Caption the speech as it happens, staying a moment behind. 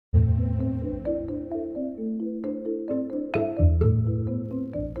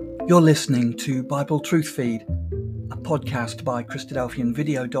You're listening to Bible Truth Feed, a podcast by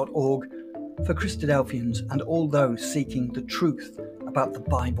christadelphianvideo.org for Christadelphians and all those seeking the truth about the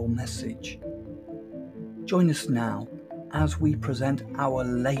Bible message. Join us now as we present our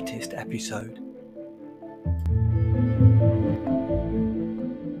latest episode.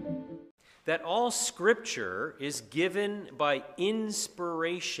 That all Scripture is given by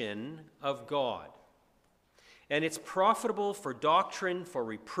inspiration of God. And it's profitable for doctrine, for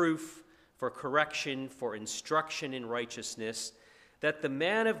reproof, for correction, for instruction in righteousness, that the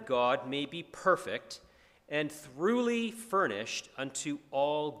man of God may be perfect and thoroughly furnished unto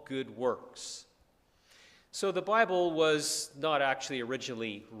all good works. So the Bible was not actually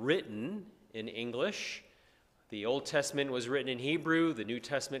originally written in English. The Old Testament was written in Hebrew, the New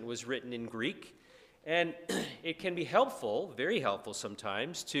Testament was written in Greek, and it can be helpful, very helpful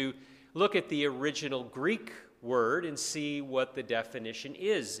sometimes, to look at the original Greek word and see what the definition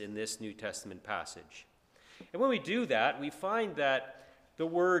is in this New Testament passage. And when we do that, we find that the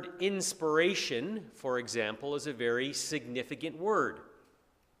word inspiration, for example, is a very significant word.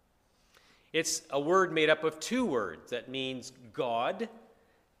 It's a word made up of two words that means God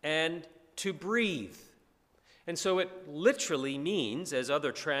and to breathe. And so it literally means, as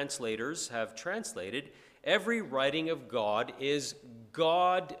other translators have translated, every writing of God is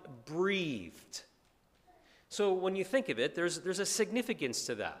God-breathed. So when you think of it, there's a significance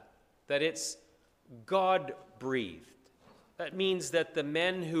to that it's God-breathed. That means that the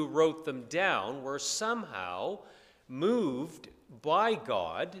men who wrote them down were somehow moved by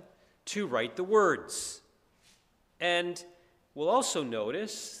God to write the words. And we'll also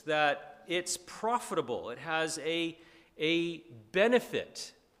notice that it's profitable. It has a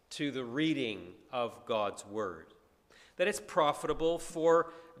benefit to the reading of God's word. That it's profitable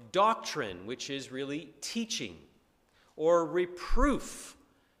for doctrine, which is really teaching, or reproof,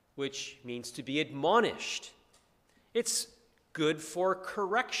 which means to be admonished. It's good for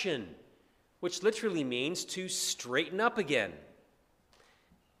correction, which literally means to straighten up again.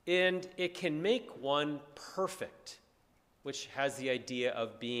 And it can make one perfect, which has the idea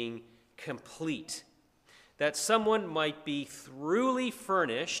of being complete. That someone might be thoroughly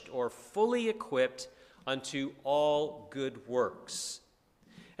furnished or fully equipped unto all good works.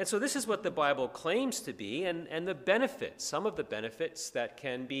 And so this is what the Bible claims to be, and the benefits, some of the benefits that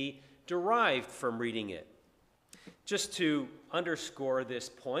can be derived from reading it. Just to underscore this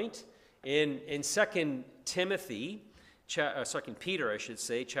point, in 2 Peter,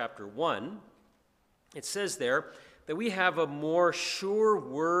 chapter 1, it says there that we have a more sure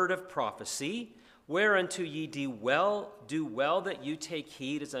word of prophecy, whereunto ye do well that you take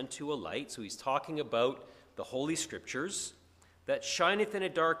heed as unto a light. So he's talking about the Holy Scriptures, that shineth in a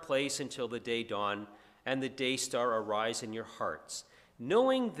dark place until the day dawn, and the day star arise in your hearts.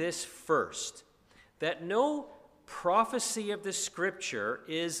 Knowing this first, that no prophecy of the Scripture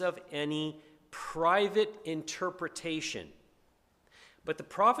is of any private interpretation. But the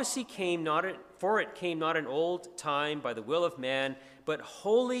prophecy came not in old time by the will of man, but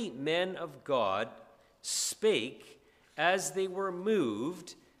holy men of God spake as they were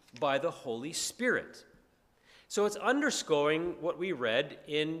moved by the Holy Spirit. So it's underscoring what we read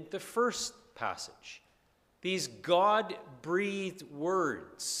in the first passage. These God-breathed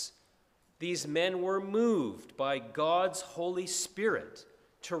words, these men were moved by God's Holy Spirit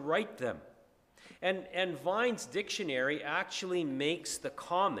to write them. And Vine's dictionary actually makes the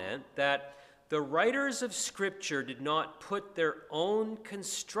comment that the writers of Scripture did not put their own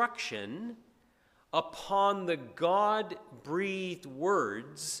construction upon the God-breathed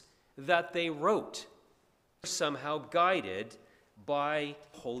words that they wrote, somehow guided by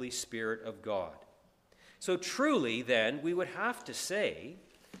the Holy Spirit of God. So truly, then, we would have to say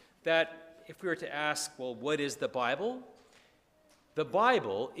that if we were to ask, well, what is the Bible? The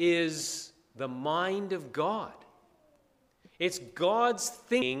Bible is the mind of God. It's God's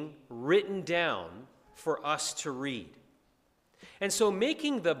thinking written down for us to read. And so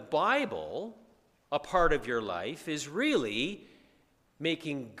making the Bible a part of your life is really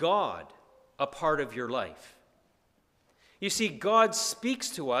making God a part of your life. You see, God speaks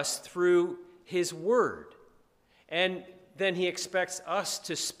to us through His Word, and then He expects us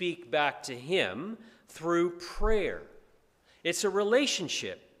to speak back to Him through prayer. It's a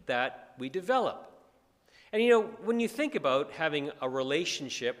relationship that we develop. And when you think about having a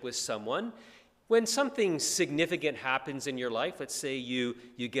relationship with someone, when something significant happens in your life, let's say you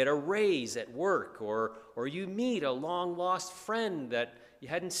get a raise at work, or you meet a long-lost friend that you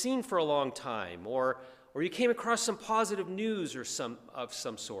hadn't seen for a long time, or you came across some positive news of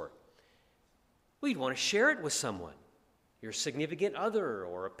some sort, well, you'd want to share it with someone. your significant other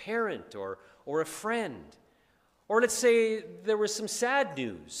or a parent or a friend. Or let's say there was some sad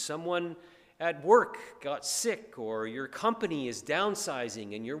news. Someone at work got sick, or your company is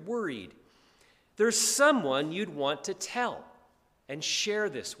downsizing and you're worried. There's someone you'd want to tell and share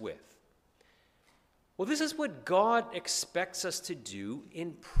this with. Well, this is what God expects us to do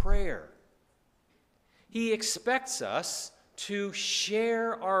in prayer. He expects us to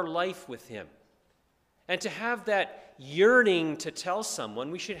share our life with him. And to have that yearning to tell someone,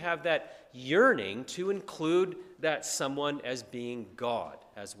 we should have that yearning to include that someone as being God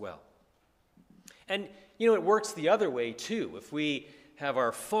as well. And, it works the other way too. If we have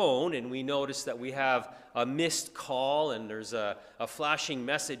our phone and we notice that we have a missed call and there's a flashing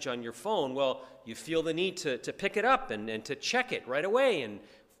message on your phone, well, you feel the need to pick it up and to check it right away. And,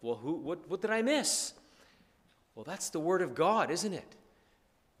 well, what did I miss? Well, that's the Word of God, isn't it?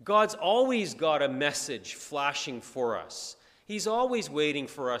 God's always got a message flashing for us. He's always waiting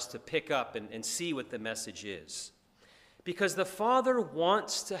for us to pick up and see what the message is. Because the Father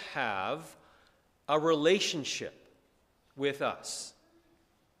wants to have a relationship with us.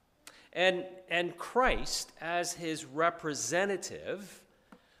 And Christ, as his representative,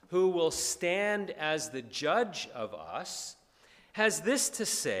 who will stand as the judge of us, has this to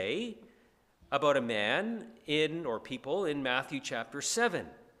say about a man or people in Matthew chapter 7.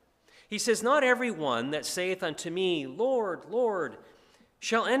 He says, "Not every one that saith unto me, Lord, Lord,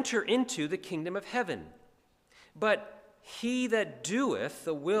 shall enter into the kingdom of heaven, but he that doeth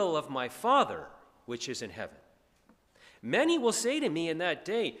the will of my Father which is in heaven. Many will say to me in that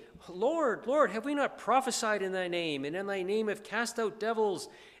day, Lord, Lord, have we not prophesied in thy name, and in thy name have cast out devils,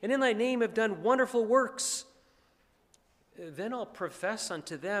 and in thy name have done wonderful works? Then I'll profess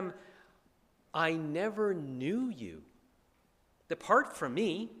unto them, I never knew you. Depart from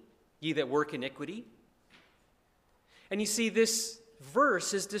me, ye that work iniquity." And you see, this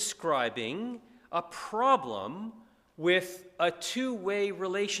verse is describing a problem with a two-way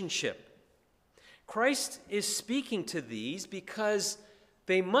relationship. Christ is speaking to these because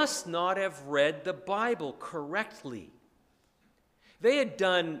they must not have read the Bible correctly. They had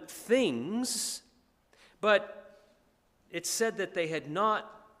done things, but it said that they had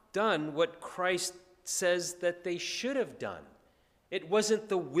not done what Christ says that they should have done. It wasn't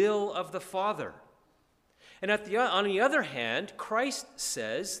the will of the Father. And on the other hand, Christ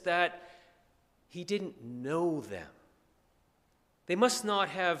says that he didn't know them. They must not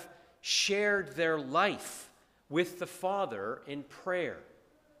have shared their life with the Father in prayer.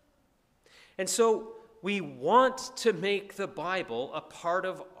 And so we want to make the Bible a part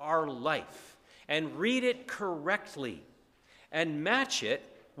of our life and read it correctly and match it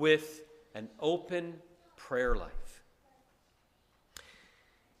with an open prayer life.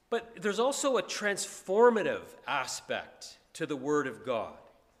 But there's also a transformative aspect to the Word of God.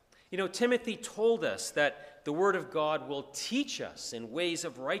 Timothy told us that the Word of God will teach us in ways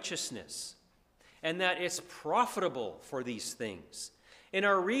of righteousness, and that it's profitable for these things. In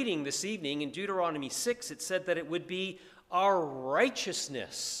our reading this evening in Deuteronomy 6, it said that it would be our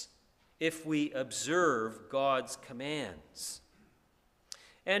righteousness if we observe God's commands.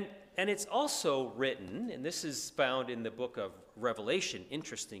 And it's also written, and this is found in the book of Revelation,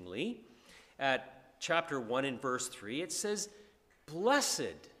 interestingly, at chapter 1 and verse 3, it says,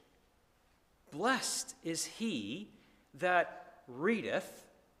 Blessed is he that readeth,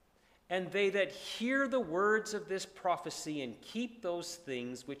 and they that hear the words of this prophecy and keep those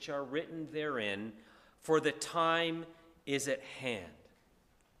things which are written therein, for the time is at hand.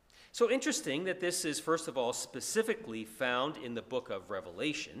 So interesting that this is, first of all, specifically found in the book of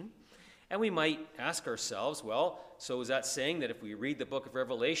Revelation. And we might ask ourselves, well, so is that saying that if we read the book of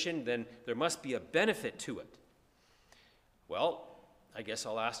Revelation, then there must be a benefit to it? Well, I guess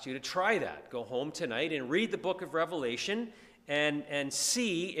I'll ask you to try that. Go home tonight and read the book of Revelation and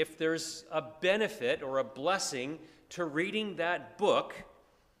see if there's a benefit or a blessing to reading that book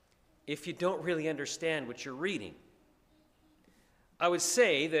if you don't really understand what you're reading. I would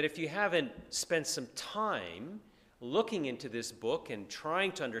say that if you haven't spent some time looking into this book and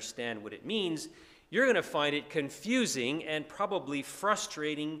trying to understand what it means, you're going to find it confusing and probably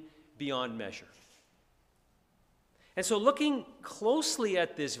frustrating beyond measure. And so looking closely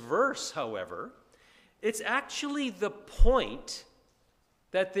at this verse, however, it's actually the point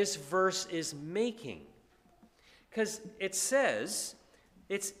that this verse is making. Because it says,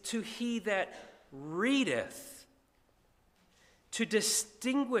 it's to he that readeth, to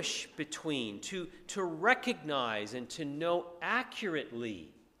distinguish between, to recognize and to know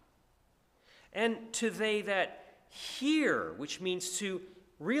accurately. And to they that hear, which means to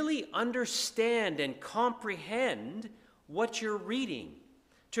really understand and comprehend what you're reading,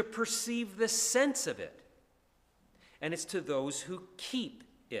 to perceive the sense of it. And it's to those who keep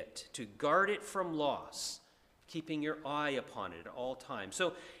it, to guard it from loss, keeping your eye upon it at all times.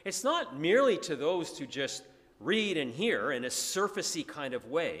 So it's not merely to those who just read and hear in a surfacey kind of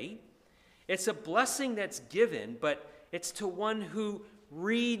way. It's a blessing that's given, but it's to one who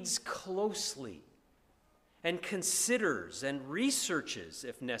reads closely and considers and researches,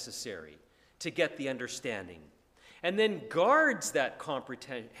 if necessary, to get the understanding, and then guards that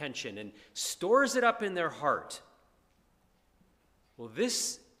comprehension and stores it up in their heart. Well,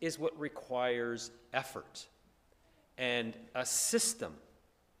 this is what requires effort and a system.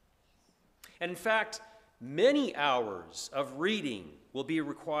 And in fact, many hours of reading will be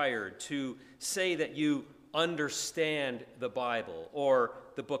required to say that you understand the Bible, or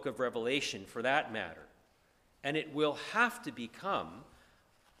the book of Revelation for that matter. And it will have to become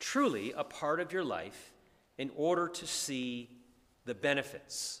truly a part of your life in order to see the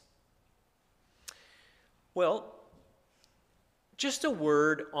benefits. Well, just a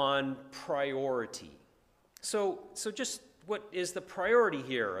word on priority. So just what is the priority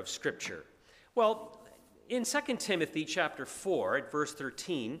here of Scripture? Well, in 2 Timothy chapter 4, at verse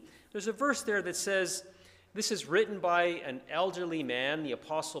 13, there's a verse there that says, this is written by an elderly man, the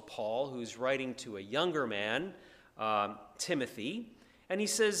Apostle Paul, who's writing to a younger man, Timothy. And he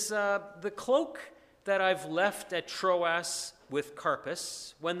says, the cloak that I've left at Troas with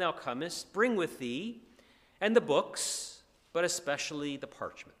Carpus, when thou comest, bring with thee, and the books, but especially the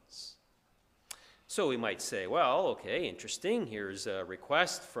parchments. So we might say, well, okay, interesting. Here's a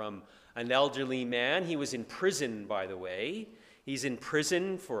request from an elderly man. He was in prison, by the way. He's in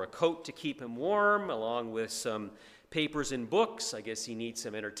prison for a coat to keep him warm, along with some papers and books. I guess he needs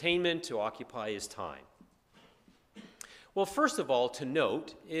some entertainment to occupy his time. Well, first of all, to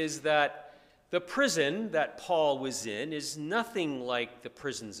note is that the prison that Paul was in is nothing like the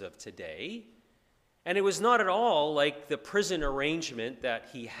prisons of today. And it was not at all like the prison arrangement that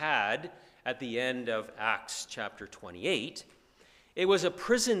he had at the end of Acts chapter 28. It was a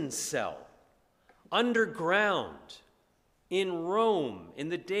prison cell, underground, in Rome, in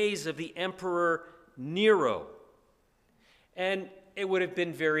the days of the Emperor Nero. And it would have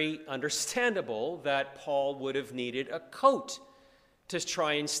been very understandable that Paul would have needed a coat to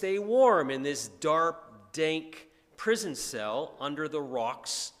try and stay warm in this dark, dank prison cell under the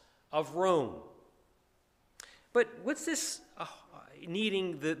rocks of Rome. But what's this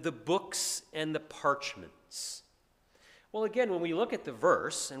needing the books and the parchments? Well, again, when we look at the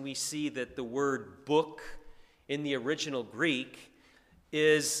verse and we see that the word book in the original Greek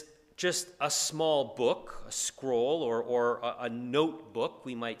is just a small book, a scroll, or a notebook,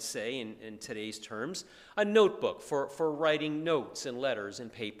 we might say in today's terms, a notebook for writing notes and letters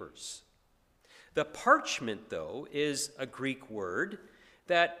and papers. The parchment, though, is a Greek word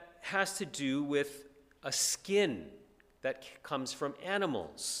that has to do with a skin that comes from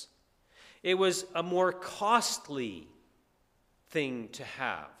animals. It was a more costly thing to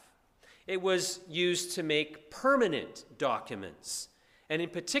have. It was used to make permanent documents. And in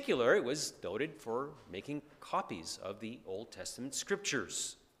particular, it was noted for making copies of the Old Testament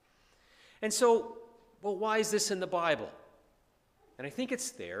scriptures. And so, well, why is this in the Bible? And I think it's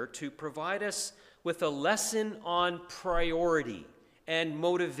there to provide us with a lesson on priority and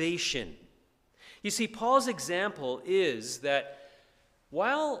motivation. You see, Paul's example is that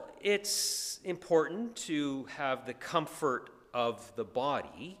while it's important to have the comfort of the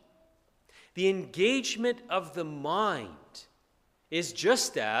body, the engagement of the mind is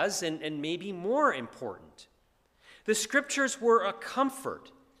just as, and maybe more important. The scriptures were a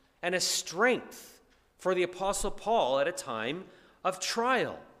comfort and a strength for the Apostle Paul at a time of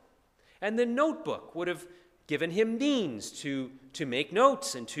trial. And the notebook would have given him means to make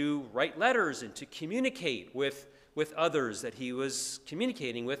notes and to write letters and to communicate with others that he was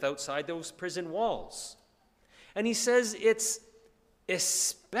communicating with outside those prison walls. And he says it's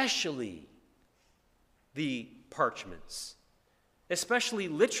especially the parchments. Especially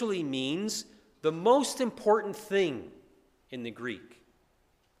literally means the most important thing in the Greek,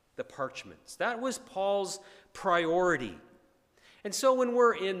 the parchments. That was Paul's priority. And so when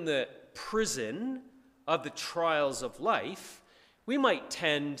we're in the prison of the trials of life, we might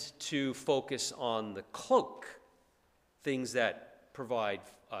tend to focus on the cloak, things that provide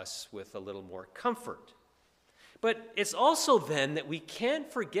us with a little more comfort. But it's also then that we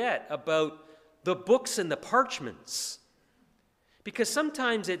can't forget about the books and the parchments, because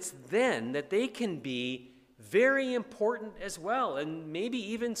sometimes it's then that they can be very important as well, and maybe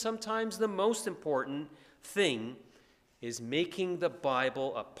even sometimes the most important thing is making the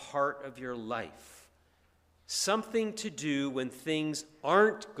Bible a part of your life, something to do when things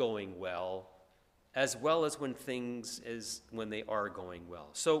aren't going well as when when they are going well.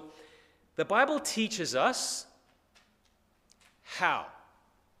 So the Bible teaches us how.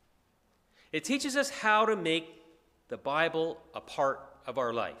 It teaches us how to make the Bible a part of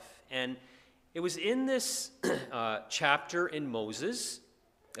our life. And it was in this chapter in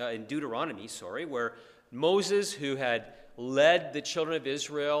Deuteronomy, where Moses, who had led the children of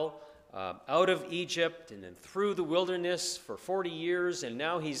Israel out of Egypt and then through the wilderness for 40 years, and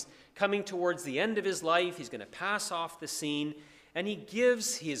now he's coming towards the end of his life. He's going to pass off the scene, and he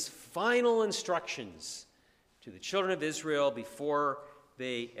gives his final instructions to the children of Israel before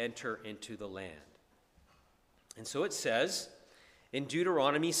they enter into the land. And so it says in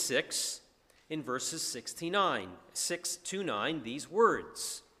Deuteronomy 6, in verses 6 to 9, these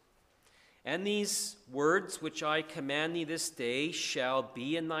words, "And these words which I command thee this day shall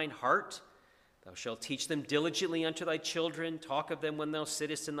be in thine heart. Thou shalt teach them diligently unto thy children. Talk of them when thou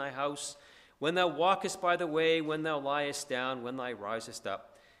sittest in thy house, when thou walkest by the way, when thou liest down, when thou risest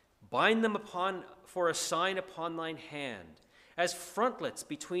up. Bind them for a sign upon thine hand, as frontlets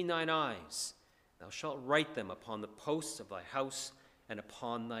between thine eyes. Thou shalt write them upon the posts of thy house and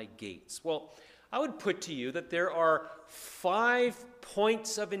upon thy gates." Well, I would put to you that there are 5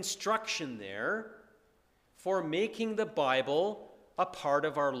 points of instruction there for making the Bible a part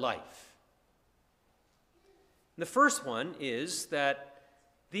of our life. The first one is that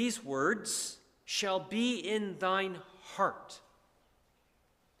these words shall be in thine heart.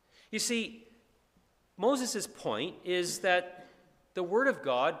 You see, Moses' point is that the Word of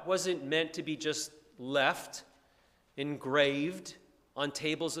God wasn't meant to be just left engraved on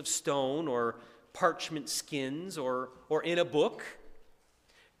tables of stone or parchment skins or in a book.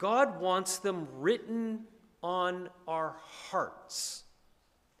 God wants them written on our hearts.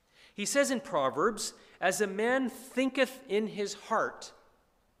 He says in Proverbs, "As a man thinketh in his heart,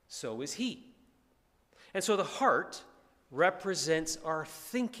 so is he." And so the heart represents our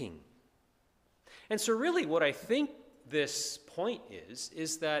thinking. And so really what I think this point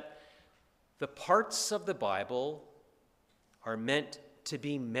is that the parts of the Bible are meant to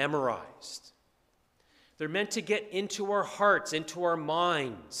be memorized. They're meant to get into our hearts, into our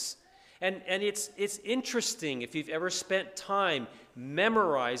minds. And it's interesting if you've ever spent time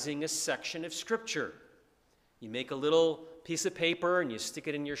memorizing a section of Scripture. You make a little piece of paper and you stick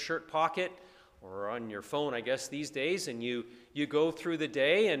it in your shirt pocket or on your phone, I guess, these days, and you go through the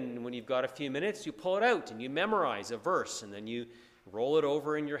day, and when you've got a few minutes, you pull it out and you memorize a verse, and then you roll it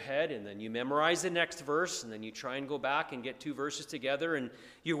over in your head, and then you memorize the next verse, and then you try and go back and get 2 verses together, and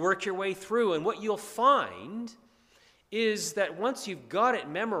you work your way through. And what you'll find is that once you've got it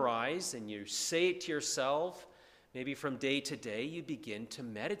memorized and you say it to yourself, maybe from day to day, you begin to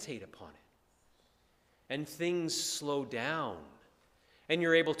meditate upon it. And things slow down, and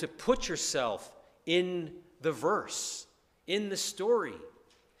you're able to put yourself in the verse, in the story,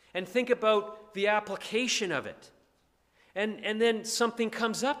 and think about the application of it. And then something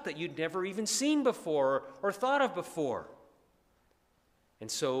comes up that you'd never even seen before or thought of before.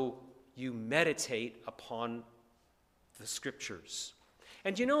 And so you meditate upon the Scriptures.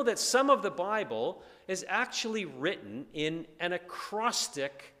 And you know that some of the Bible is actually written in an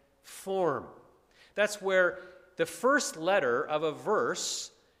acrostic form. That's where the first letter of a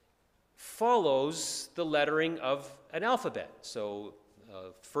verse follows the lettering of an alphabet. So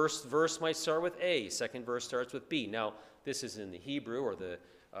first verse might start with A, second verse starts with B. Now, this is in the Hebrew or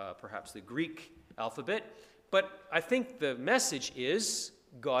perhaps the Greek alphabet, but I think the message is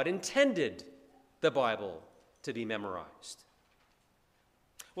God intended the Bible to be memorized.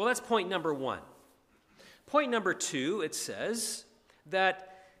 Well, that's point number 1. Point number 2, it says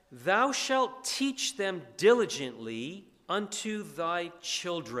that thou shalt teach them diligently unto thy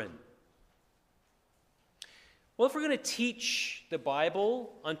children. Well, if we're going to teach the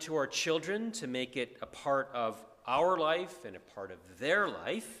Bible unto our children to make it a part of our life and a part of their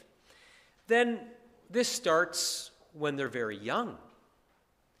life, then this starts when they're very young.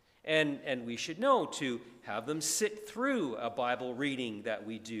 And we should know to have them sit through a Bible reading that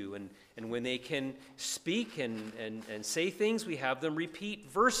we do. And when they can speak and say things, we have them repeat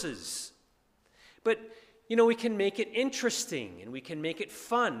verses. But, we can make it interesting and we can make it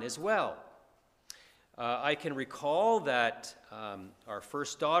fun as well. I can recall that our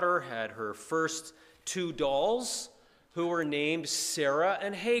first daughter had her first 2 dolls who were named Sarah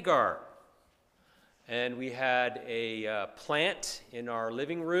and Hagar. And we had a plant in our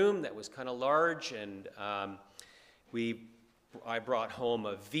living room that was kind of large, and I brought home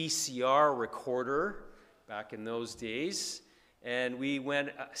a VCR recorder back in those days, and we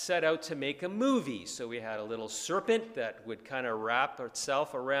set out to make a movie. So we had a little serpent that would kind of wrap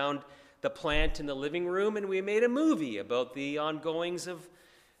itself around the plant in the living room, and we made a movie about the ongoings of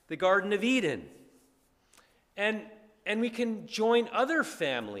the Garden of Eden. And we can join other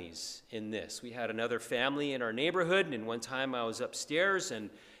families in this. We had another family in our neighborhood, and one time I was upstairs, and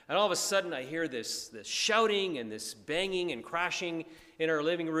all of a sudden I hear this shouting and this banging and crashing in our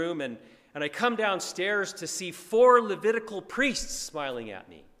living room, and I come downstairs to see 4 Levitical priests smiling at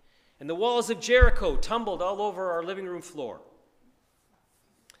me. And the walls of Jericho tumbled all over our living room floor.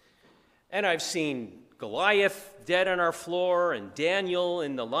 And I've seen Goliath dead on our floor, and Daniel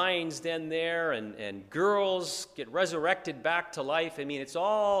in the lion's den there, and girls get resurrected back to life. I mean, it's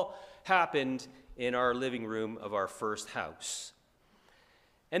all happened in our living room of our first house.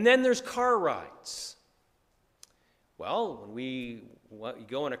 And then there's car rides. Well, when you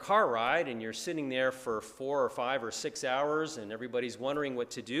go on a car ride and you're sitting there for 4 or 5 or 6 hours and everybody's wondering what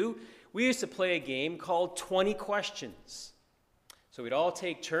to do, we used to play a game called 20 Questions. So we'd all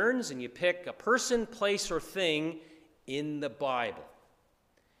take turns, and you pick a person, place, or thing in the Bible.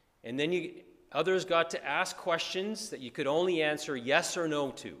 And then others got to ask questions that you could only answer yes or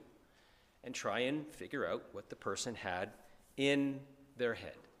no to, and try and figure out what the person had in their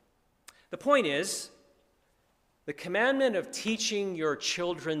head. The point is, the commandment of teaching your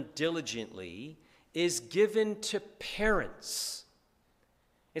children diligently is given to parents.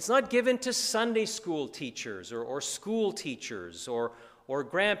 It's not given to Sunday school teachers or school teachers or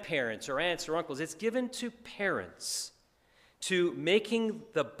grandparents or aunts or uncles. It's given to parents, to making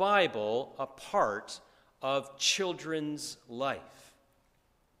the Bible a part of children's life.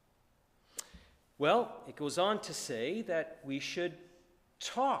 Well, it goes on to say that we should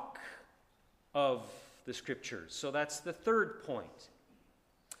talk of the Scriptures. So that's the third point.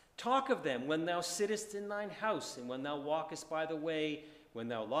 Talk of them when thou sittest in thine house, and when thou walkest by the way, when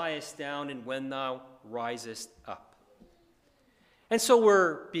thou liest down, and when thou risest up. And so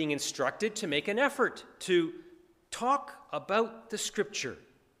we're being instructed to make an effort to talk about the Scripture.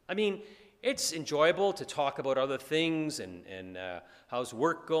 I mean, it's enjoyable to talk about other things, and how's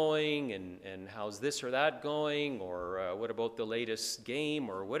work going, and how's this or that going, or what about the latest game,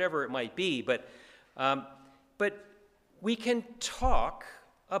 or whatever it might be. But we can talk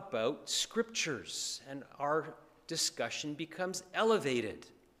about Scriptures, and our discussion becomes elevated.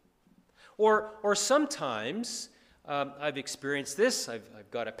 Or sometimes, I've experienced this,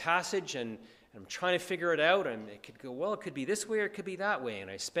 I've got a passage and I'm trying to figure it out, and it could go, well, it could be this way or it could be that way.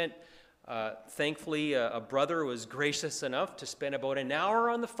 And I spent, thankfully, a brother was gracious enough to spend about an hour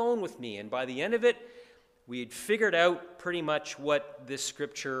on the phone with me, and by the end of it, we had figured out pretty much what this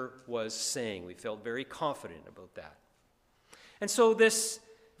Scripture was saying. We felt very confident about that. And so this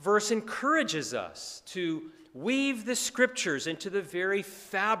verse encourages us to weave the Scriptures into the very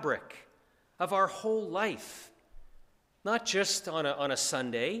fabric of our whole life. Not just on a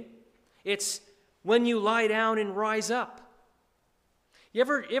Sunday. It's when you lie down and rise up. You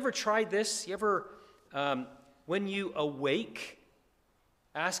ever tried this? You ever, when you awake,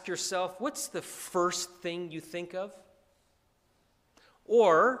 ask yourself, what's the first thing you think of?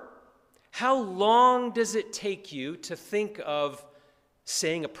 Or, how long does it take you to think of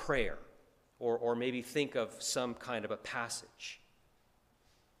saying a prayer? Or maybe think of some kind of a passage.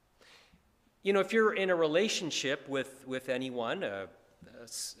 You know, if you're in a relationship with anyone,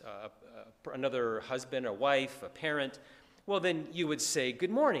 another husband, a wife, a parent, well, then you would say good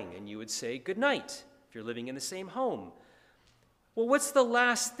morning and you would say good night if you're living in the same home. Well, what's the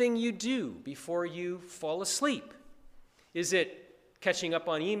last thing you do before you fall asleep? Is it catching up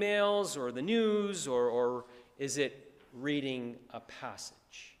on emails or the news, or is it reading a passage?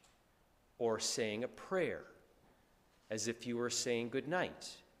 Or saying a prayer, as if you were saying good night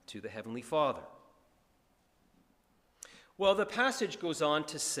to the Heavenly Father. Well, the passage goes on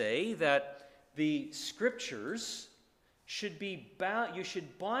to say that the Scriptures should be bound, you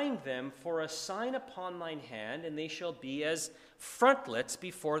should bind them for a sign upon thine hand, and they shall be as frontlets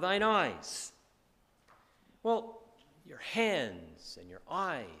before thine eyes. Well, your hands and your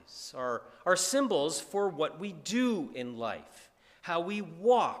eyes are symbols for what we do in life, how we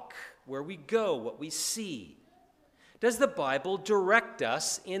walk, where we go, what we see. Does the Bible direct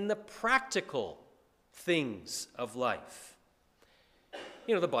us in the practical things of life?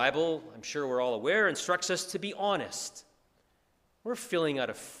 You know, the Bible, I'm sure we're all aware, instructs us to be honest. We're filling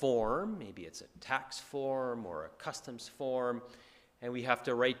out a form, maybe it's a tax form or a customs form, and we have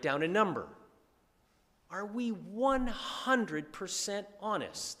to write down a number. Are we 100%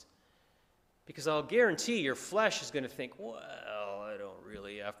 honest? Because I'll guarantee your flesh is going to think, well, I don't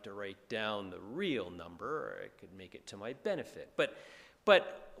really have to write down the real number, or I could make it to my benefit.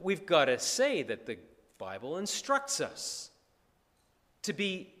 But we've got to say that the Bible instructs us to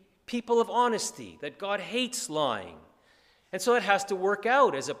be people of honesty, that God hates lying. And so it has to work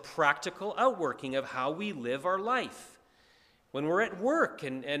out as a practical outworking of how we live our life. When we're at work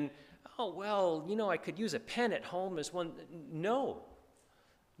and oh, well, I could use a pen at home as one. No,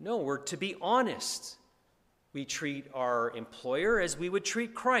 we're to be honest. We treat our employer as we would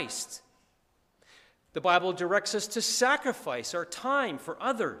treat Christ. The Bible directs us to sacrifice our time for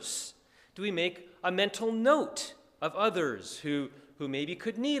others. Do we make a mental note of others who maybe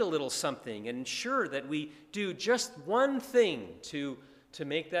could need a little something and ensure that we do just one thing to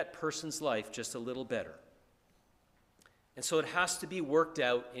make that person's life just a little better? And so it has to be worked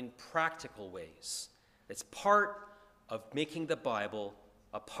out in practical ways. It's part of making the Bible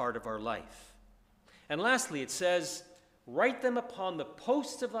a part of our life. And lastly, it says, write them upon the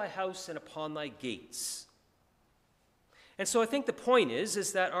posts of thy house and upon thy gates. And so I think the point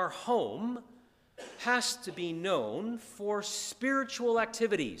is that our home has to be known for spiritual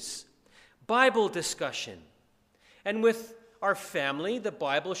activities, Bible discussion. And with our family, the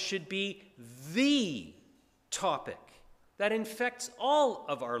Bible should be the topic that infects all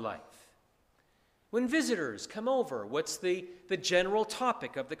of our life. When visitors come over, what's the general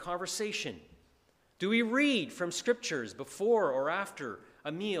topic of the conversation? Do we read from scriptures before or after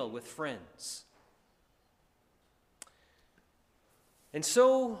a meal with friends? And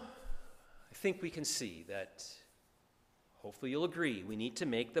so I think we can see that, hopefully you'll agree, we need to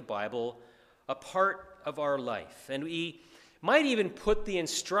make the Bible a part of our life. And we might even put the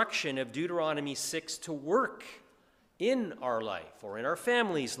instruction of Deuteronomy 6 to work in our life or in our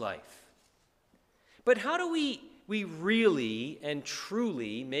family's life. But how do we really and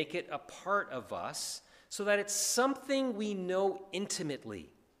truly make it a part of us so that it's something we know intimately,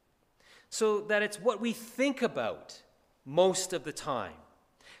 so that it's what we think about most of the time,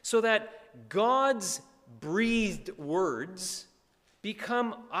 so that God's breathed words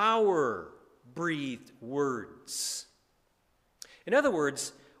become our breathed words? In other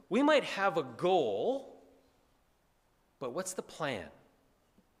words, we might have a goal, but what's the plan?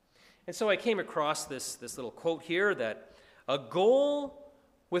 And so I came across this little quote here that a goal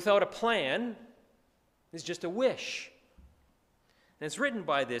without a plan is just a wish. And it's written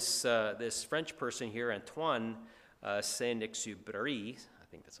by this French person here, Antoine Saint-Exupéry. I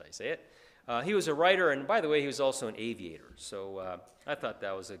think that's how you say it. He was a writer, and by the way, he was also an aviator. So I thought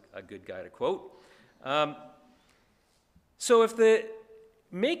that was a good guy to quote. So if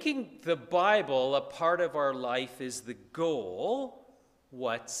making the Bible a part of our life is the goal,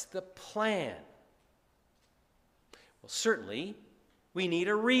 what's the plan? Well, certainly, we need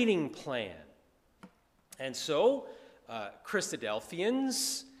a reading plan. And so,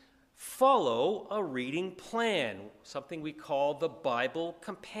 Christadelphians follow a reading plan, something we call the Bible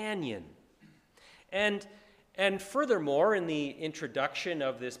Companion. And furthermore, in the introduction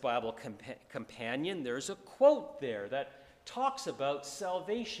of this Bible Companion, there's a quote there that talks about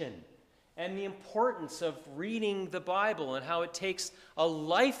salvation and the importance of reading the Bible and how it takes a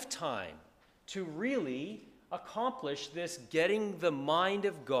lifetime to really accomplish this getting the mind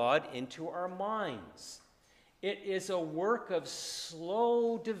of God into our minds. It is a work of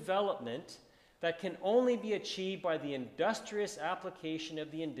slow development that can only be achieved by the industrious application of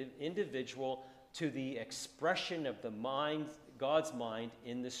the individual to the expression of the mind, God's mind,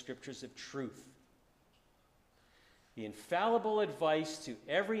 in the scriptures of truth. The infallible advice to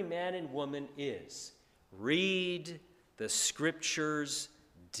every man and woman is, read the scriptures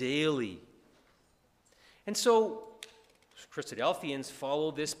daily. And so, Christadelphians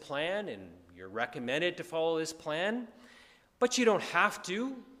follow this plan, and you're recommended to follow this plan, but you don't have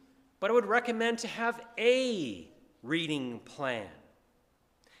to. But I would recommend to have a reading plan.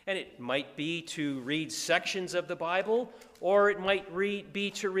 And it might be to read sections of the Bible, or it might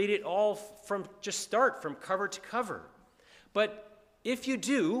be to read it all from cover to cover. But if you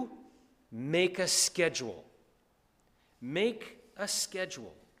do, make a schedule. Make a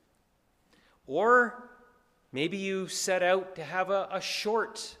schedule. Or maybe you set out to have a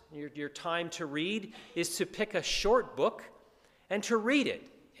short, your time to read is to pick a short book and to read it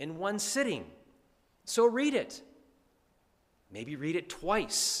in one sitting. So read it. Maybe read it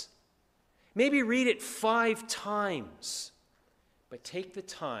twice. Maybe read it 5 times. But take the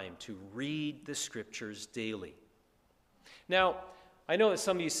time to read the scriptures daily. Now, I know that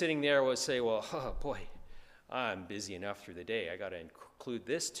some of you sitting there will say, well, oh boy, I'm busy enough through the day. I got to include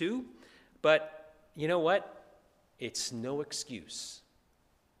this too. But you know what? It's no excuse.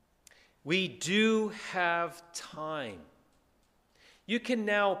 We do have time. You can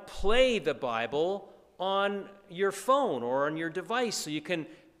now play the Bible on your phone or on your device, so you can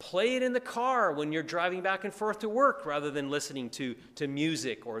play it in the car when you're driving back and forth to work rather than listening to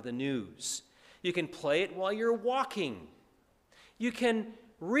music or the news. You can play it while you're walking. You can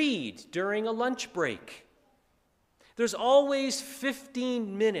read during a lunch break. There's always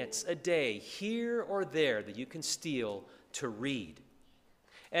 15 minutes a day, here or there, that you can steal to read.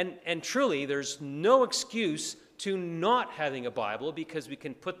 And truly, there's no excuse to not having a Bible, because we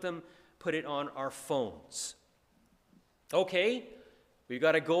can put it on our phones. Okay, we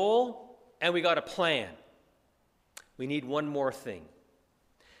got a goal and we got a plan. We need one more thing.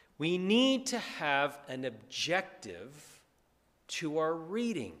 We need to have an objective to our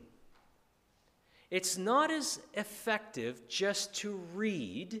reading. It's not as effective just to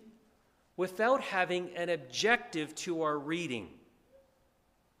read without having an objective to our reading.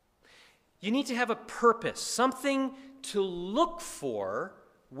 You need to have a purpose, something to look for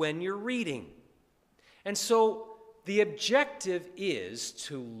when you're reading. And so the objective is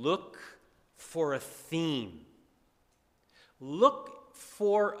to look for a theme. Look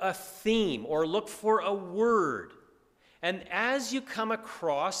for a theme, or look for a word. And as you come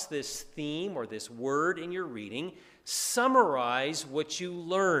across this theme or this word in your reading, summarize what you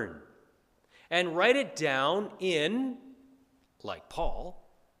learn and write it down in, like Paul,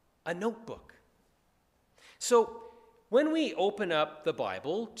 a notebook. So when we open up the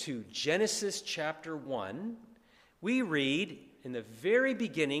Bible to Genesis chapter 1, we read in the very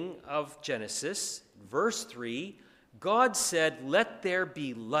beginning of Genesis, verse 3, God said, "Let there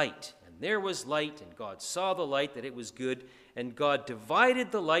be light." And there was light, and God saw the light, that it was good, and God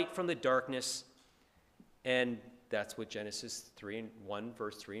divided the light from the darkness. And that's what Genesis 1,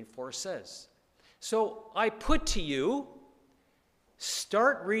 verse 3 and 4 says. So I put to you,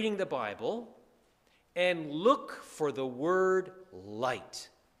 start reading the Bible and look for the word light.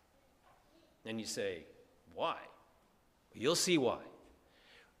 And you say, why? You'll see why.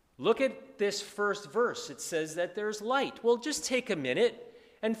 Look at this first verse. It says that there's light. Well, just take a minute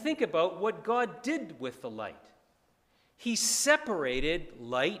and think about what God did with the light. He separated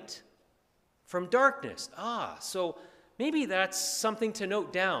light from darkness. So maybe that's something to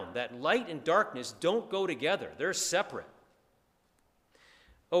note down, that light and darkness don't go together. They're separate.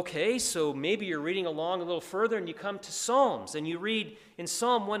 Okay, so maybe you're reading along a little further and you come to Psalms, and you read in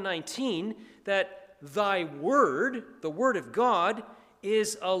Psalm 119 that thy word, the word of God,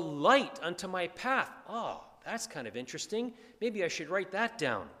 is a light unto my path. That's kind of interesting. Maybe I should write that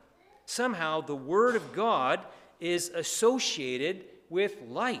down. Somehow the word of God is associated with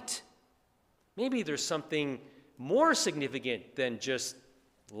light. Maybe there's something more significant than just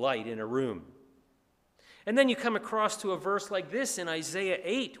light in a room. And then you come across to a verse like this in Isaiah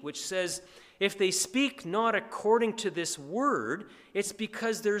 8, which says, if they speak not according to this word, it's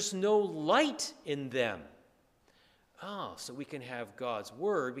because there's no light in them. So we can have God's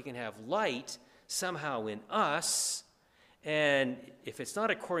word, we can have light somehow in us, and if it's not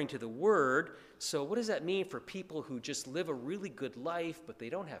according to the word, so what does that mean for people who just live a really good life, but they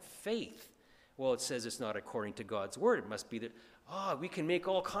don't have faith? Well, it says it's not according to God's word. It must be that, we can make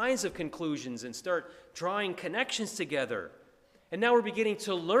all kinds of conclusions and start drawing connections together. And now we're beginning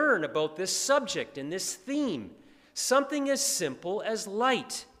to learn about this subject and this theme, something as simple as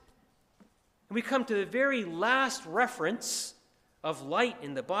light. And we come to the very last reference of light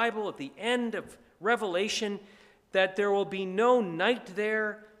in the Bible at the end of Revelation, that there will be no night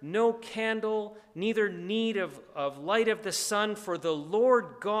there, no candle, neither need of light of the sun, for the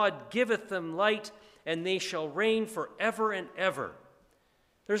Lord God giveth them light, and they shall reign forever and ever.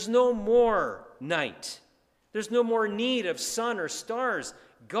 There's no more night. There's no more need of sun or stars.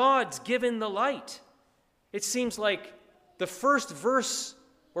 God's given the light. It seems like the first verse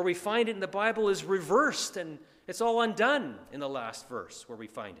where we find it in the Bible is reversed, and it's all undone in the last verse where we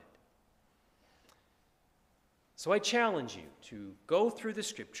find it. So I challenge you to go through the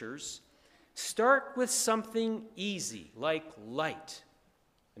scriptures. Start with something easy, like light.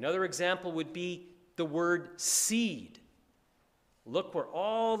 Another example would be the word seed. Look where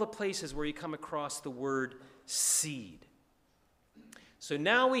all the places where you come across the word seed. So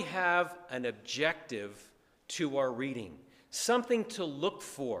now we have an objective to our reading, something to look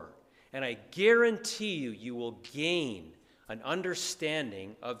for, and I guarantee you will gain an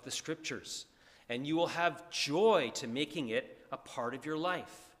understanding of the scriptures, and you will have joy to making it a part of your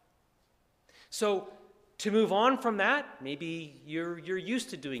life. So to move on from that, maybe you're used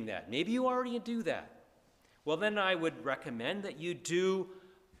to doing that. Maybe you already do that. Well, then I would recommend that you do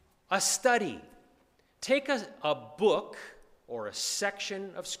a study. Take a book or a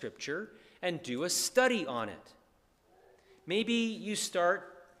section of Scripture and do a study on it. Maybe you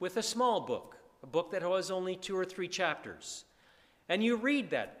start with a small book, a book that has only 2 or 3 chapters, and you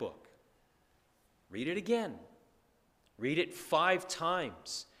read that book. Read it again. Read it 5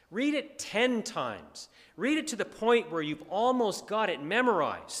 times. Read it 10 times. Read it to the point where you've almost got it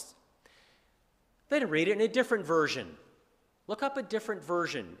memorized. Then read it in a different version. Look up a different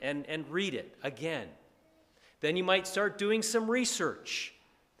version and read it again. Then you might start doing some research.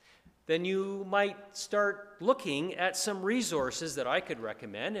 Then you might start looking at some resources that I could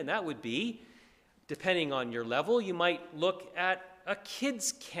recommend, and that would be, depending on your level, you might look at a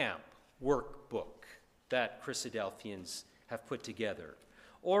kids' camp workbook that Christadelphians have put together,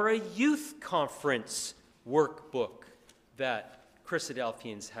 or a youth conference workbook that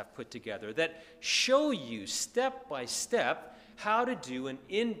Christadelphians have put together that show you step by step how to do an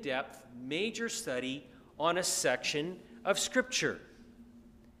in-depth major study on a section of Scripture.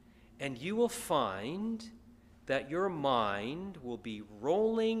 And you will find that your mind will be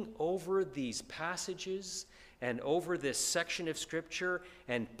rolling over these passages and over this section of Scripture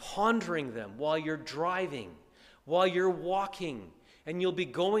and pondering them while you're driving, while you're walking, and you'll be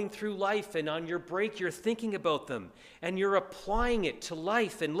going through life, and on your break you're thinking about them, and you're applying it to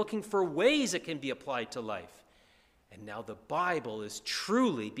life and looking for ways it can be applied to life. And now the Bible is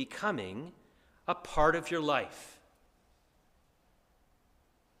truly becoming a part of your life.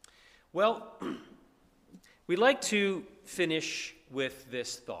 Well, we'd like to finish with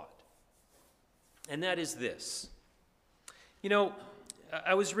this thought, and that is this. You know,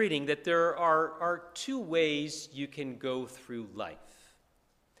 I was reading that there are 2 ways you can go through life.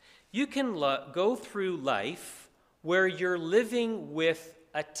 You can go through life where you're living with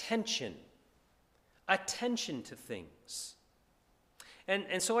attention to things.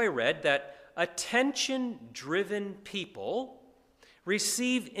 And so I read that attention-driven people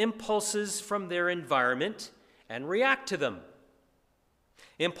receive impulses from their environment and react to them.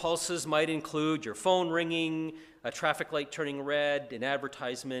 Impulses might include your phone ringing, a traffic light turning red, an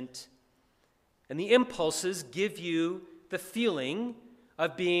advertisement. And the impulses give you the feeling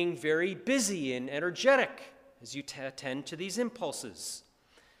of being very busy and energetic as you attend to these impulses.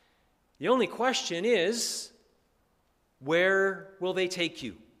 The only question is, where will they take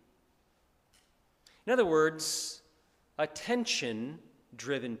you? In other words,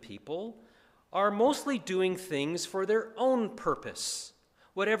 attention-driven people are mostly doing things for their own purpose,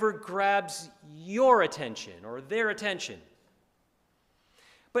 whatever grabs your attention or their attention.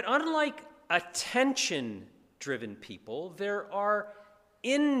 But unlike attention-driven people, there are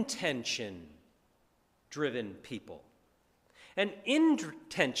intention-driven people. And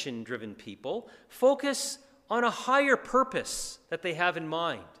intention-driven people focus on a higher purpose that they have in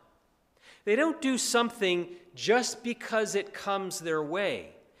mind. They don't do something just because it comes their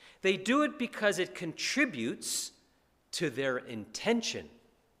way. They do it because it contributes to their intention.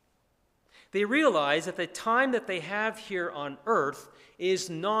 They realize that the time that they have here on earth is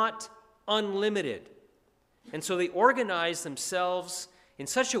not unlimited. And so they organize themselves in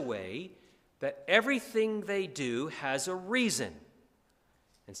such a way that everything they do has a reason.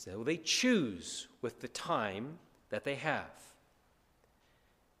 And so they choose with the time that they have.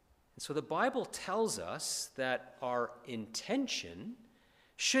 And so the Bible tells us that our intention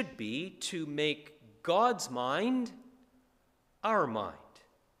should be to make God's mind our mind.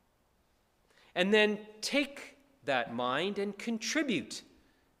 And then take that mind and contribute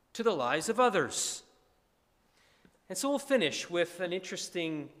to the lives of others. And so we'll finish with an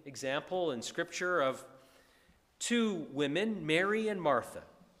interesting example in Scripture of 2 women, Mary and Martha.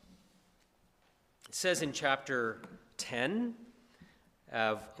 It says in chapter 10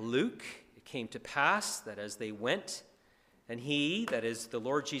 of Luke, it came to pass that as they went, and he, that is the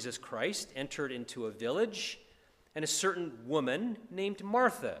Lord Jesus Christ, entered into a village, and a certain woman named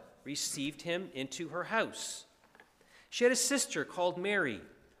Martha received him into her house. She had a sister called Mary,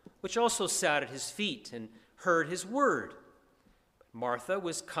 which also sat at his feet and heard his word. But Martha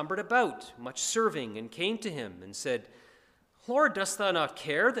was cumbered about, much serving, and came to him and said, Lord, dost thou not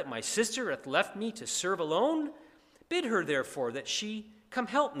care that my sister hath left me to serve alone? Bid her therefore that she come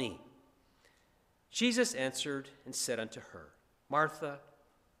help me. Jesus answered and said unto her, Martha,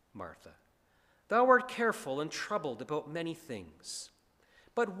 Martha, thou art careful and troubled about many things,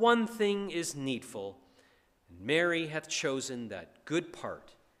 but one thing is needful, and Mary hath chosen that good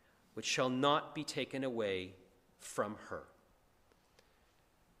part, which shall not be taken away from her.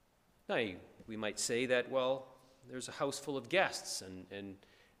 Now, we might say that, well, there's a house full of guests, and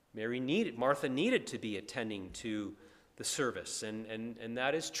Martha needed to be attending to the service, and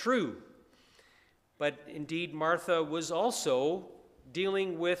that is true. But indeed, Martha was also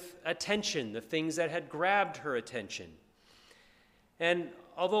dealing with attention, the things that had grabbed her attention. And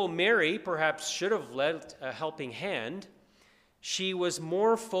although Mary perhaps should have lent a helping hand, she was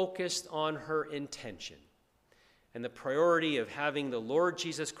more focused on her intention and the priority of having the Lord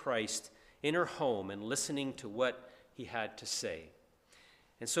Jesus Christ in her home and listening to what he had to say.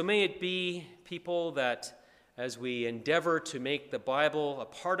 And so may it be, people, that as we endeavor to make the Bible a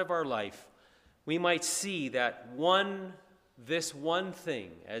part of our life, we might see that this one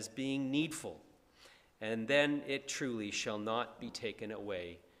thing as being needful, and then it truly shall not be taken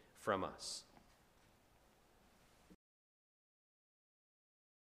away from us.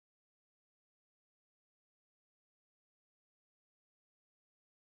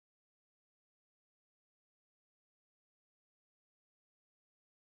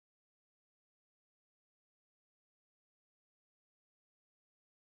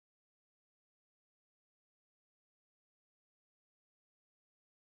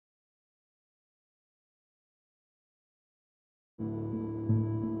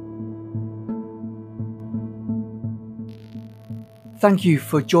 Thank you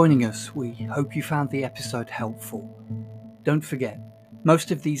for joining us. We hope you found the episode helpful. Don't forget,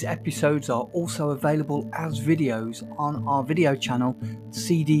 most of these episodes are also available as videos on our video channel,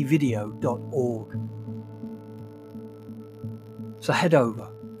 cdvideo.org. So head over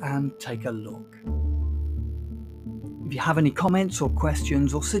and take a look. If you have any comments or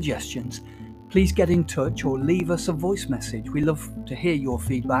questions or suggestions, please get in touch or leave us a voice message. We love to hear your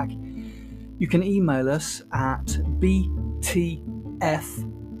feedback. You can email us at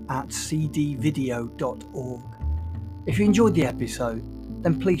btf@cdvideo.org. If you enjoyed the episode,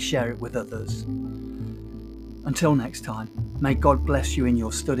 then please share it with others. Until next time, may God bless you in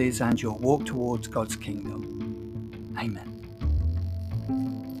your studies and your walk towards God's kingdom. Amen.